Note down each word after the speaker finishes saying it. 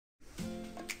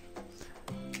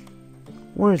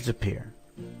words appear.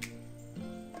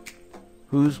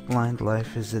 Whose Blind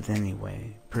Life Is It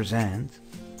Anyway? Presents,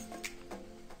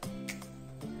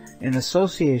 in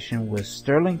association with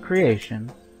Sterling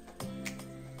Creation,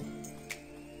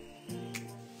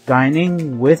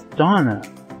 Dining with Donna.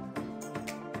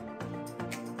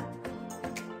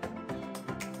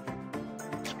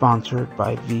 Sponsored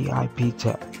by VIP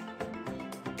Tech.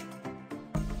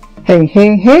 Hey,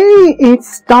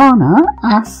 it's Donna,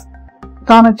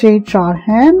 Donna J.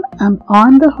 Jodhan, and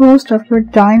I'm the host of your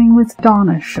Dining with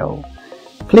Donna show.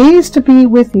 Pleased to be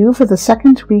with you for the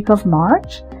second week of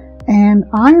March, and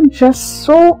I am just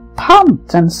so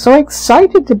pumped and so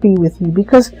excited to be with you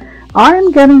because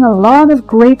I'm getting a lot of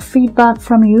great feedback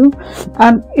from you,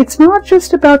 and it's not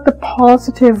just about the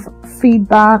positive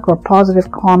feedback or positive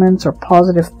comments or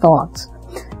positive thoughts.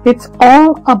 It's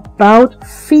all about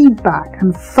feedback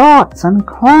and thoughts and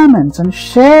comments and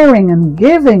sharing and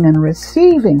giving and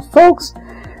receiving. Folks,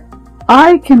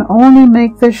 I can only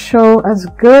make this show as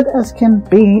good as can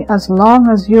be as long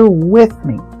as you're with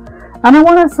me. And I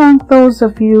want to thank those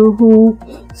of you who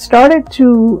started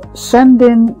to send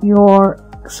in your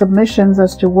submissions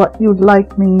as to what you'd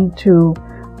like me to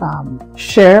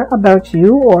share about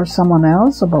you or someone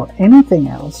else, about anything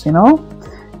else, you know.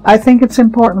 I think it's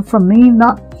important for me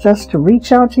not just to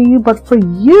reach out to you, but for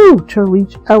you to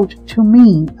reach out to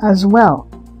me as well.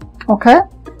 Okay?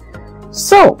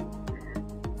 So,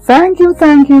 thank you, and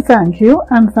thank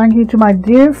you to my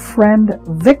dear friend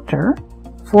Victor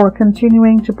for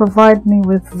continuing to provide me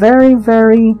with very,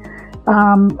 very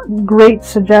great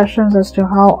suggestions as to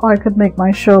how I could make my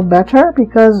show better,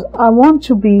 because I want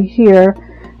to be here,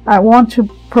 I want to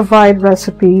provide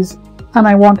recipes, and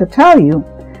I want to tell you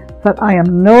that I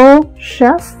am no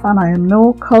chef and I am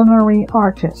no culinary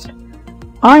artist.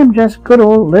 I am just good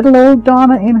little old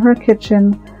Donna in her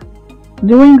kitchen,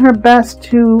 doing her best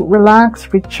to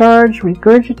relax, recharge,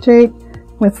 regurgitate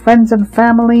with friends and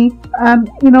family. And,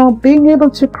 you know, being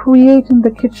able to create in the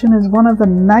kitchen is one of the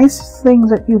nicest things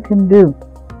that you can do.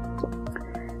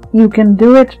 You can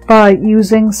do it by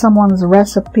using someone's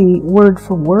recipe word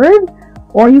for word,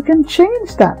 or you can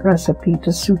change that recipe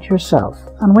to suit yourself.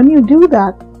 And when you do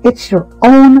that, it's your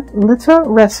own little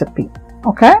recipe.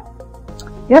 Okay?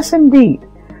 Yes, indeed.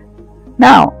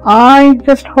 Now, I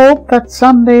just hope that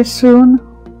someday soon,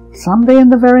 someday in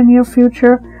the very near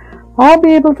future, I'll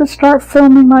be able to start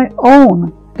filming my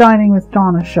own Dining with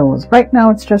Donna shows. Right now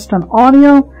it's just on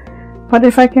audio, but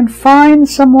if I can find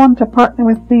someone to partner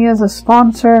with me as a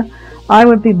sponsor, I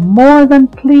would be more than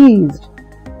pleased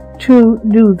to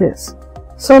do this.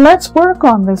 So let's work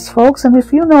on this, folks, and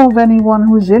if you know of anyone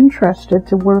who's interested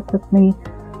to work with me,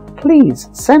 please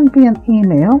send me an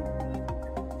email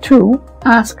to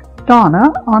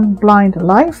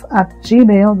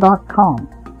askdonnaonblindlife@gmail.com.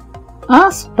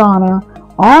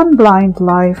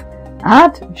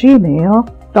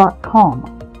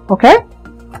 askdonnaonblindlife@gmail.com. Okay?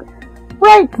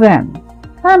 Right then.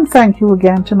 And thank you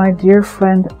again to my dear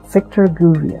friend Victor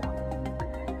Guvia.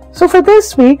 So for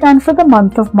this week and for the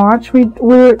month of March,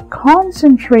 we're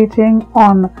concentrating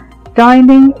on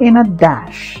dining in a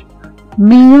dash.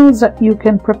 Meals that you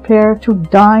can prepare to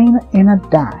dine in a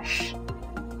dash.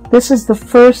 This is the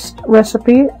first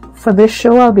recipe for this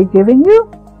show I'll be giving you.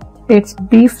 It's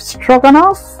beef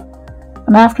stroganoff.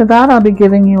 And after that, I'll be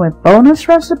giving you a bonus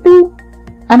recipe.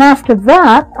 And after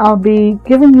that, I'll be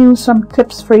giving you some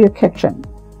tips for your kitchen.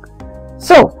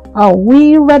 So, are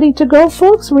we ready to go,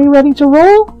 folks? Are we ready to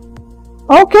roll?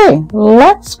 Okay,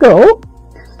 let's go.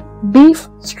 Beef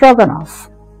stroganoff.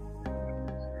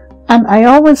 And I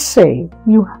always say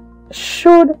you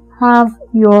should have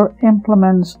your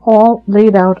implements all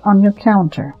laid out on your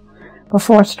counter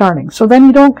before starting. So then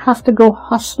you don't have to go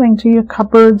hustling to your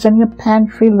cupboards and your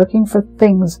pantry looking for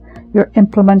things, your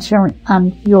implements,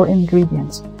 and your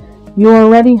ingredients. You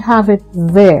already have it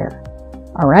there.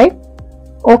 Alright?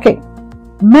 Okay.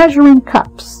 Measuring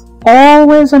cups.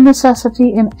 Always a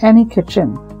necessity in any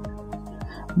kitchen.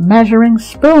 Measuring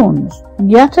spoons.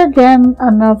 Yet again,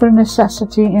 another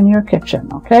necessity in your kitchen.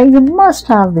 Okay? You must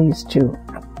have these two.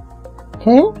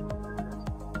 Okay?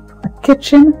 A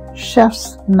kitchen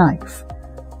chef's knife.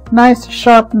 Nice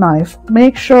sharp knife.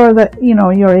 Make sure that, you know,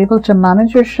 you're able to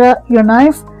manage your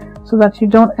knife so that you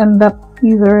don't end up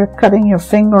either cutting your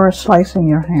finger or slicing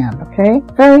your hand. Okay?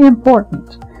 Very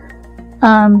important.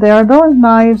 And there are those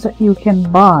knives that you can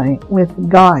buy with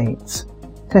guides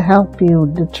to help you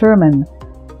determine,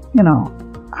 you know,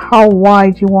 how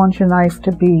wide you want your knife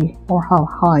to be or how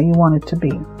high you want it to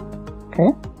be.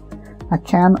 Okay? A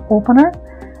can opener.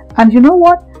 And you know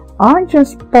what? I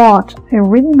just bought a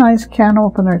really nice can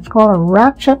opener. It's called a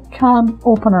ratchet can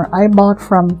opener. I bought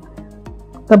from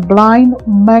the Blind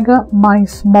Mega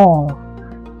Mice Mall.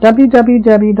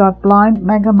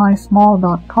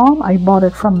 www.blindmegamicemall.com. I bought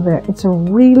it from there. It's a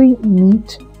really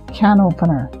neat can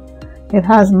opener. It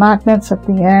has magnets at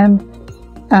the end,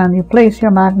 and you place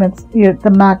your magnets,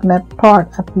 the magnet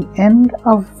part at the end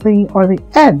of the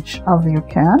edge of your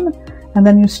can, and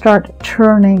then you start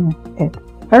turning it.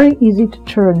 Very easy to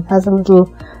turn. It has a little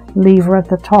lever at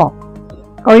the top.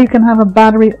 Or you can have a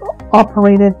battery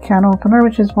operated can opener,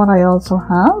 which is what I also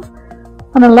have,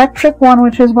 an electric one,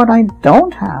 which is what I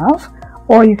don't have,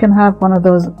 or you can have one of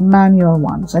those manual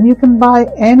ones. And you can buy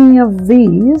any of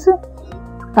these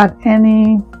at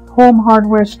any home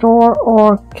hardware store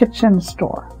or kitchen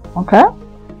store. Okay?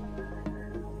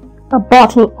 A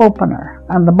bottle opener,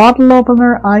 and the bottle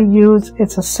opener I use,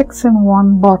 it's a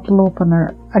 6-in-1 bottle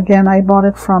opener. Again, I bought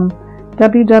it from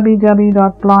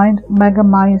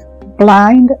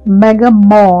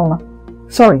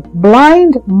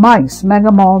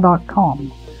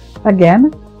blindmicemegamall.com.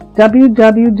 Again,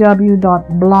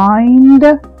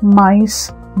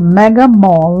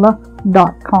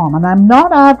 www.blindmicemegamall.com. And I'm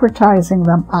not advertising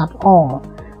them at all.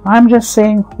 I'm just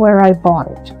saying where I bought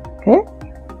it. Okay?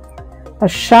 A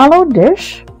shallow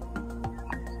dish,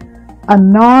 a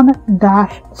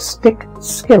non-dash stick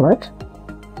skillet,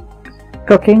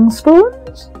 cooking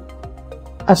spoons,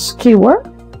 a skewer,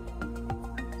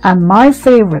 and my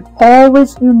favorite,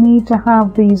 always you need to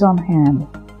have these on hand,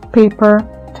 paper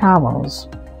towels.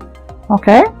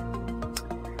 Okay?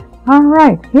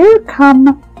 Alright, here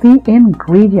come the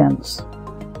ingredients.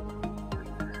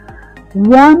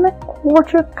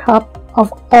 1/4 cup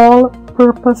of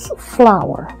all-purpose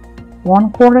flour.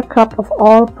 1/4 cup of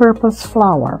all-purpose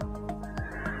flour.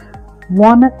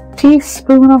 1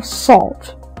 teaspoon of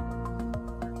salt.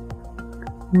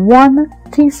 1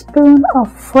 teaspoon of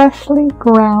freshly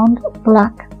ground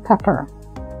black pepper.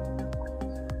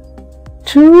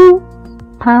 2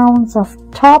 pounds of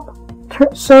top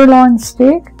sirloin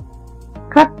steak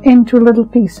cut into little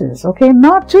pieces. Okay,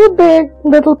 not too big,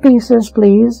 little pieces,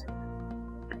 please.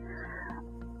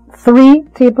 3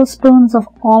 tablespoons of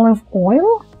olive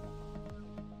oil.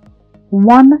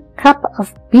 1 cup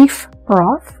of beef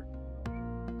broth.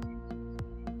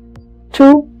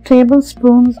 2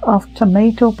 tablespoons of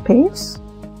tomato paste.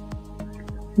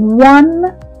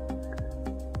 1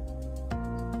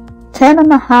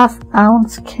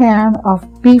 10.5-ounce can of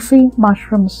beefy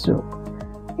mushroom soup.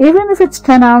 Even if it's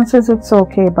 10 ounces, it's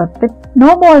okay, but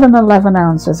no more than 11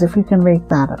 ounces if you can make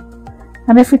that up.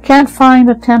 And if you can't find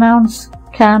a 10-ounce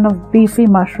can of beefy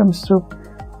mushroom soup,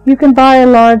 you can buy a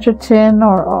larger tin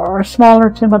or a smaller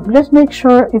tin, but just make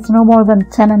sure it's no more than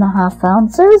 10.5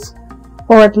 ounces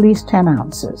or at least 10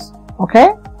 ounces.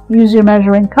 Okay? Use your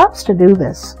measuring cups to do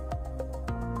this.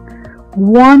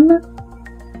 1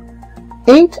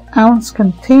 8-ounce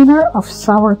container of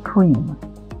sour cream.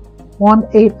 1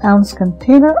 8-ounce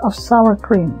container of sour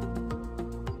cream.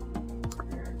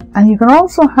 And you can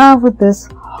also have with this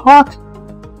hot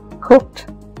cooked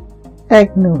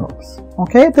egg noodles.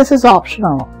 Okay, this is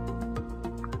optional.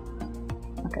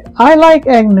 Okay, I like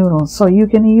egg noodles, so you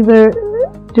can either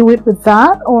do it with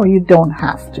that or you don't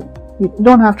have to. You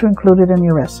don't have to include it in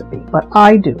your recipe, but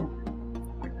I do.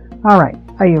 Alright,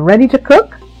 are you ready to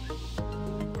cook?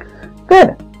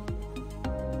 Good.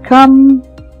 Combine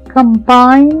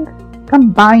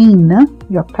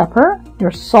your pepper,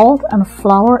 your salt, and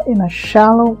flour in a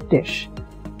shallow dish.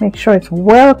 Make sure it's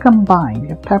well combined,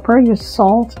 your pepper, your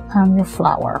salt, and your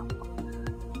flour.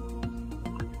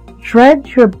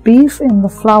 Dredge your beef in the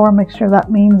flour mixture. That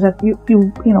means that you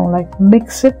like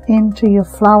mix it into your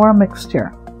flour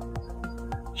mixture,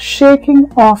 shaking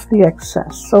off the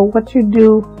excess. So what you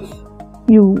do,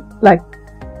 you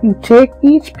take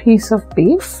each piece of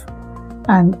beef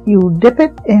and you dip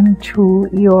it into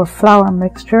your flour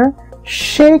mixture,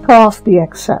 shake off the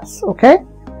excess, okay?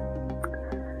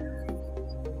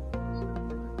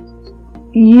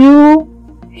 You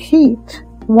heat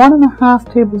 1.5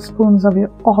 tablespoons of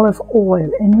your olive oil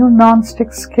in your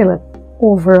non-stick skillet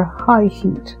over high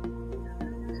heat.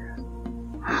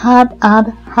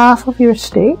 Add half of your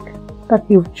steak that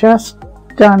you've just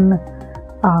done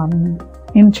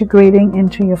integrating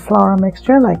into your flour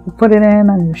mixture, like you put it in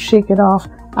and you shake it off.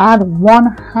 Add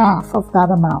 1/2 of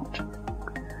that amount.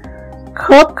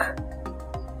 Cook,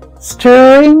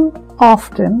 stirring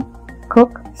often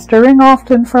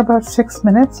for about 6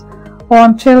 minutes or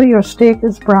until your steak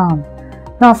is brown.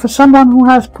 Now, for someone who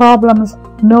has problems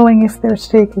knowing if their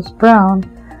steak is brown,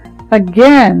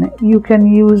 again, you can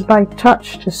use by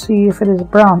touch to see if it is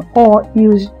brown, or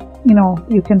use,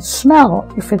 you can smell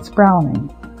if it's browning.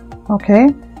 Okay?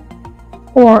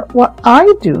 Or what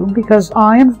I do, because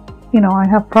I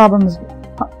have problems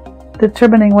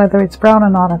determining whether it's brown or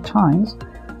not at times,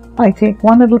 I take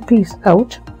one little piece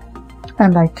out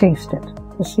and I taste it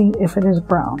to see if it is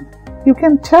brown. You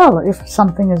can tell if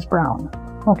something is brown,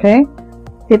 okay?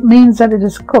 It means that it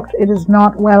is cooked. It is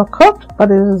not well cooked,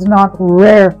 but it is not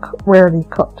rarely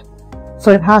cooked.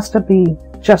 So it has to be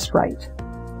just right.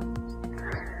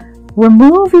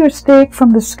 Remove your steak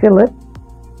from the skillet.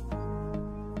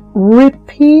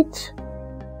 Repeat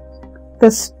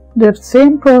the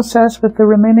same process with the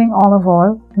remaining olive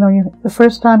oil. The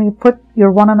first time you put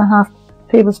your 1.5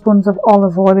 tablespoons of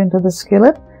olive oil into the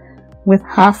skillet with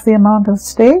half the amount of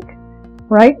steak,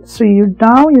 right? So you're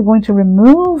going to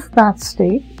remove that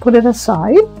steak, put it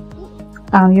aside,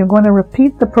 and you're going to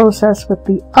repeat the process with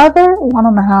the other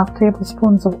 1.5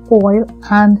 tablespoons of oil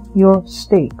and your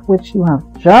steak, which you have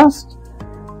just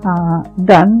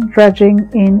done dredging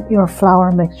in your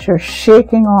flour mixture,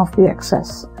 shaking off the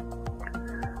excess.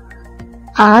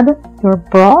 Add your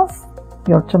broth,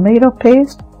 your tomato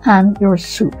paste, and your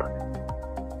soup,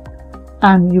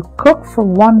 and you cook for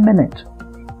 1 minute.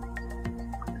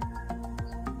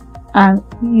 And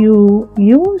you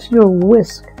use your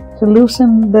whisk to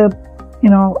loosen the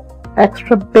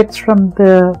extra bits from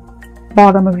the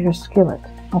bottom of your skillet.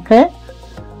 Okay,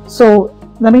 so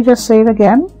let me just say it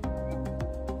again.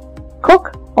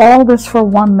 Cook all this for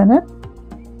 1 minute,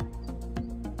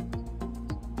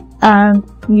 and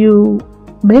you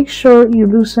make sure you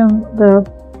loosen the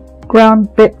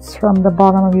ground bits from the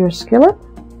bottom of your skillet.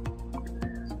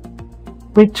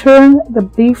 Return the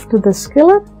beef to the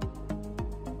skillet,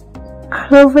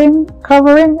 covering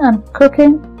and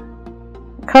cooking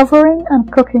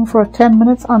for 10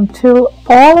 minutes until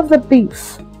all of the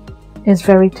beef is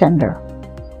very tender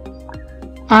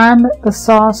and the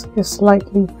sauce is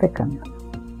slightly thickened.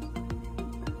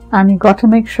 And you got to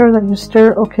make sure that you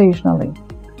stir occasionally.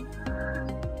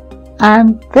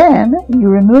 And then you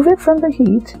remove it from the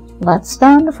heat, let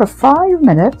stand for 5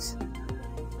 minutes,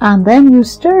 and then you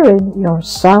stir in your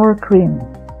sour cream.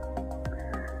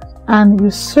 And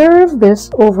you serve this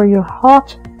over your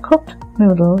hot cooked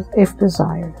noodles if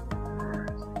desired.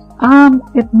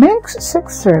 It makes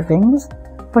 6 servings,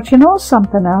 but you know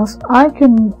something else? I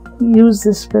can use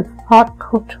this with hot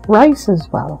cooked rice as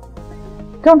well.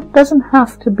 Doesn't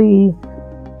have to be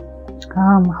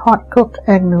hot cooked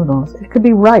egg noodles. It could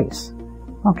be rice.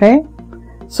 Okay?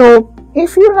 So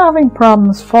if you're having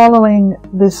problems following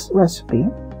this recipe,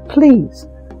 please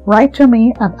write to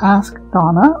me at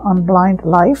AskDonna on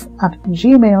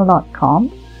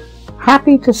blindlife@gmail.com.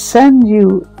 Happy to send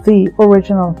you the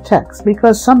original text,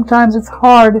 because sometimes it's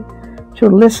hard to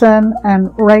listen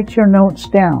and write your notes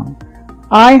down.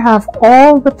 I have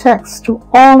all the text to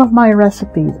all of my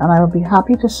recipes, and I will be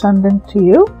happy to send them to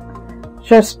you.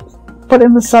 Just put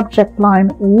in the subject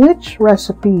line which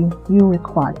recipe you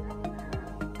require.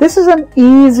 This is an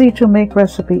easy to make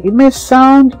recipe. It may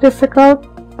sound difficult,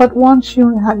 but once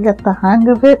you get the hang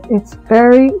of it, it's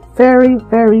very, very,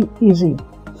 very easy.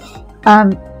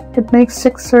 And it makes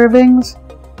 6 servings,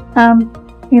 and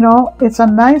it's a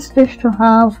nice dish to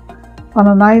have on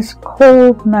a nice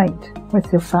cold night with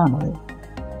your family.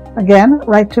 Again,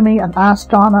 write to me at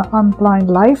AskDonna on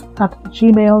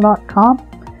blindlife@gmail.com.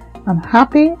 I'm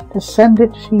happy to send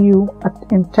it to you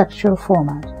in textual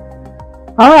format.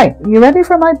 Alright, you ready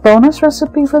for my bonus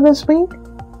recipe for this week?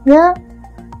 Yeah?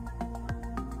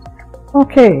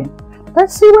 Okay,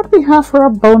 let's see what we have for our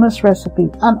bonus recipe.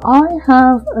 And I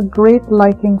have a great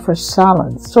liking for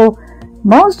salads. So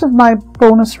most of my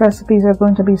bonus recipes are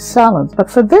going to be salads. But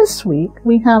for this week,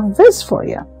 we have this for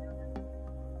you.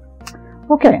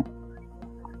 Okay.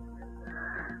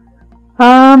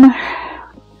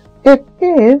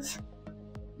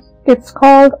 It's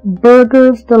called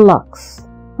Burgers Deluxe.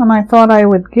 And I thought I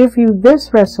would give you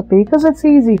this recipe because it's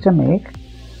easy to make.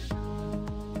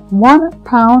 1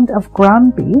 pound of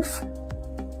ground beef,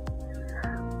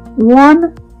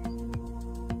 1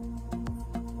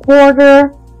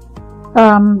 quarter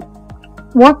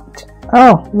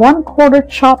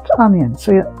chopped onion.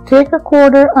 So you take a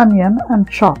quarter onion and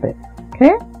chop it,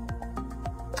 okay?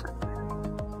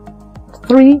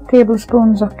 3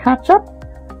 tablespoons of ketchup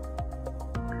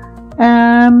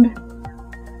and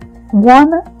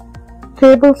 1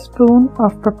 tablespoon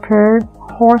of prepared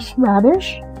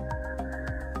horseradish,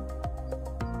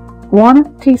 1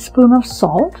 teaspoon of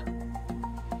salt,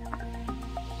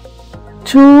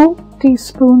 2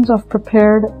 teaspoons of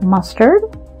prepared mustard,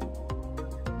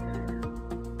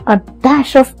 a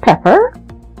dash of pepper,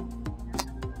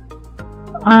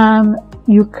 and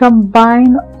you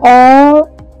combine all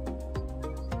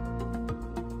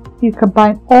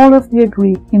of the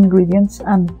ingredients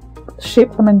and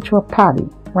shape them into a patty,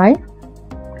 right?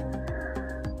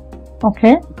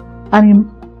 Okay, and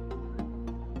you,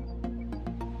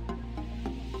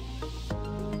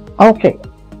 okay,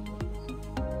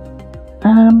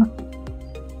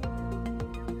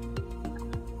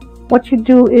 what you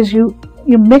do is you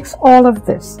mix all of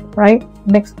this, right?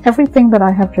 Mix everything that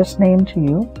I have just named to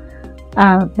you,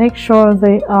 and make sure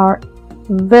they are,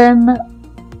 then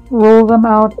roll them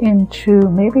out into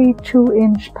maybe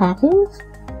 2-inch patties.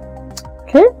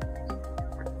 Okay,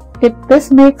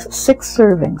 this makes 6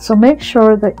 servings, so make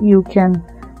sure that you can,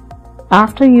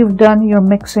 after you've done your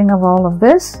mixing of all of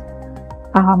this,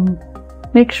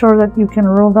 make sure that you can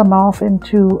roll them off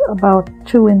into about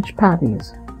 2-inch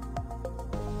patties.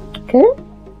 Okay,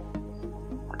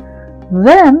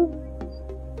 then,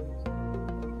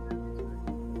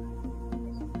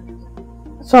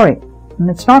 sorry, and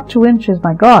it's not 2 inches,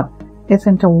 my God, it's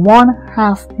into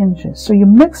 1/2 inches. So you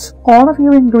mix all of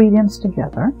your ingredients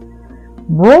together,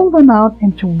 roll them out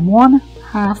into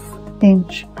 1/2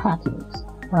 inch patties,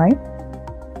 right?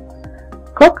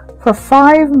 Cook for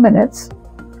 5 minutes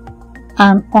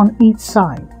and on each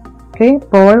side. Okay,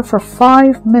 boil for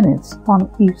 5 minutes on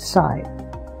each side.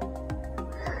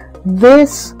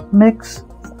 This mix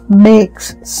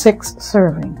makes 6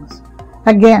 servings.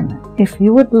 Again, if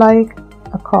you would like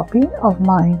a copy of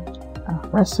my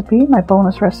recipe, my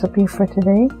bonus recipe for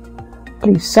today,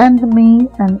 please send me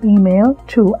an email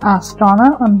to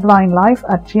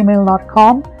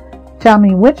askdonna@blindlife@gmail.com. Tell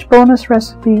me which bonus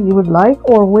recipe you would like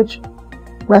or which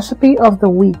recipe of the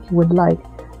week you would like,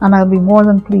 and I'll be more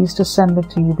than pleased to send it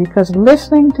to you, because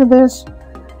listening to this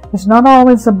is not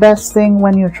always the best thing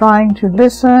when you're trying to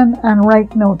listen and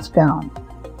write notes down.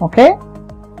 Okay?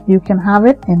 You can have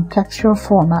it in textual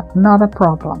format, not a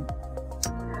problem.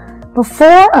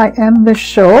 Before I end the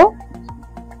show,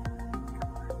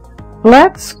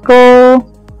 let's go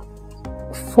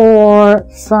for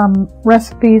some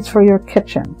recipes for your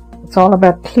kitchen. It's all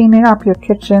about cleaning up your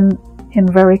kitchen in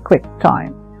very quick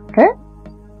time. Okay?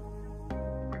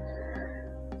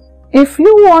 If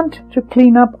you want to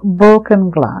clean up broken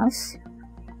glass,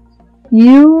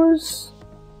 use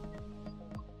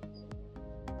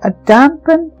a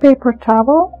dampened paper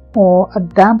towel or a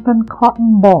dampened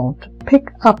cotton ball to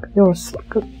pick up your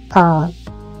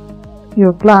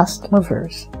glass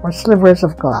slivers or slivers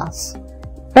of glass.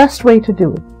 Best way to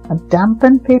do it, a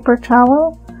dampened paper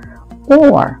towel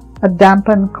or a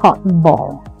dampened cotton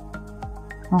ball.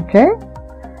 Okay?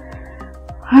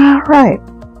 All right.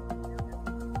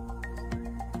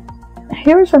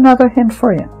 Here's another hint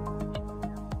for you.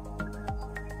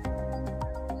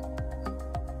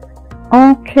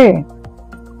 Okay,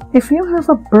 if you have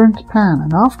a burnt pan,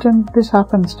 and often this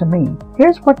happens to me,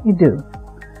 here's what you do.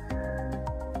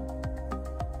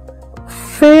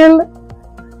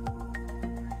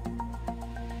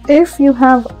 If you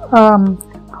have,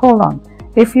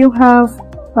 if you have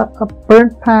a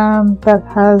burnt pan that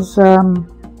has,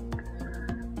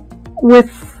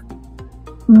 with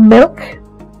milk,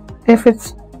 if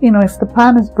it's, if the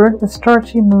pan is burnt with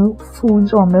starchy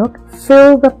foods or milk,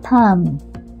 fill the pan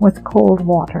with cold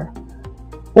water.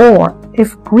 Or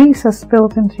if grease has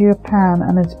spilled into your pan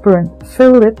and it's burnt,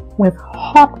 fill it with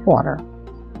hot water.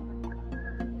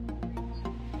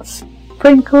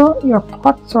 Sprinkle your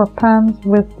pots or pans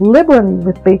liberally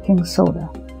with baking soda.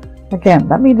 Again,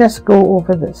 let me just go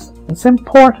over this. It's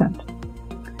important.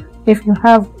 If you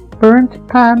have burnt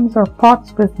pans or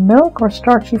pots with milk or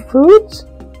starchy foods,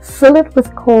 fill it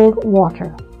with cold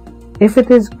water. If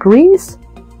it is grease,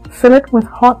 fill it with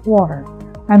hot water,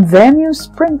 and then you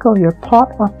sprinkle your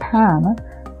pot or pan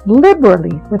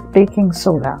liberally with baking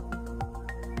soda.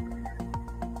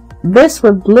 This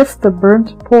will lift the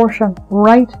burnt portion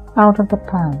right out of the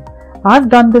pan. I've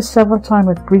done this several times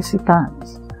with greasy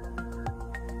pans.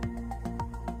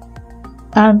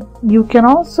 And you can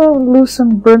also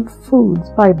loosen burnt foods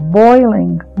by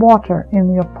boiling water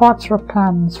in your pots or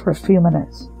pans for a few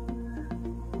minutes.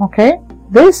 Okay?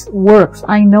 This works.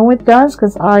 I know it does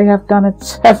because I have done it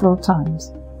several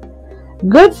times.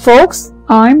 Good folks,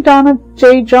 I'm Donna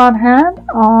J. Jodhan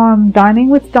on Dining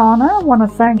with Donna. I want to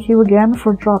thank you again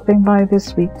for dropping by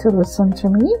this week to listen to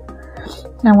me.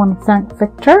 I want to thank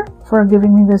Victor for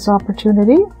giving me this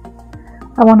opportunity.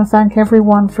 I want to thank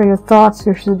everyone for your thoughts,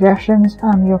 your suggestions,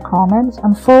 and your comments.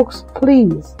 And folks,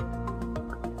 please,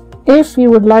 if you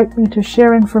would like me to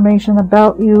share information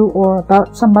about you or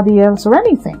about somebody else or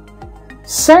anything,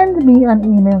 send me an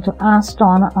email to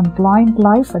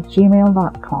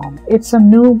askdonna@blindlife@gmail.com. It's a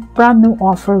brand new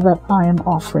offer that I am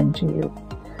offering to you.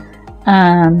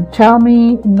 And tell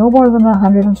me no more than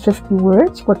 150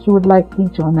 words what you would like me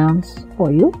to announce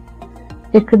for you.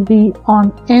 It could be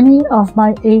on any of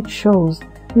my 8 shows.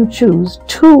 You choose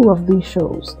 2 of these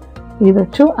shows. either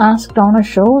 2 Ask Donna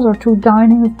shows or 2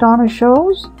 Dining with Donna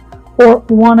shows, or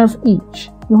 1 of each.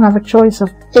 You have a choice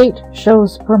of 8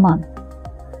 shows per month.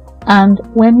 And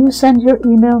when you send your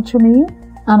email to me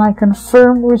and I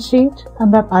confirm receipt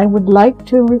and that I would like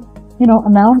to,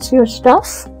 announce your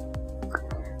stuff,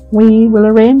 we will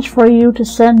arrange for you to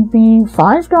send me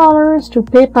 $5 to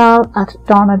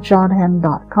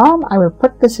paypal@donnajodhan.com. I will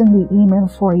put this in the email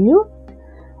for you,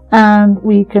 and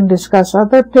we can discuss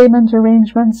other payment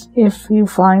arrangements if you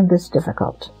find this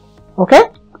difficult. Okay?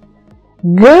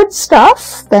 Good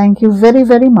stuff. Thank you very,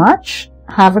 very much.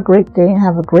 Have a great day.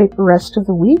 Have a great rest of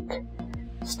the week.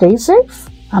 Stay safe,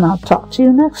 and I'll talk to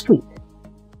you next week.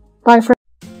 Bye, friends.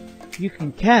 You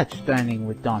can catch Dining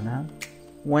with Donna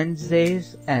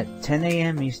Wednesdays at 10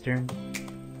 a.m. Eastern,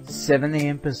 7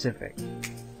 a.m. Pacific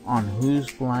on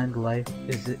Whose Blind Life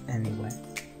Is It Anyway?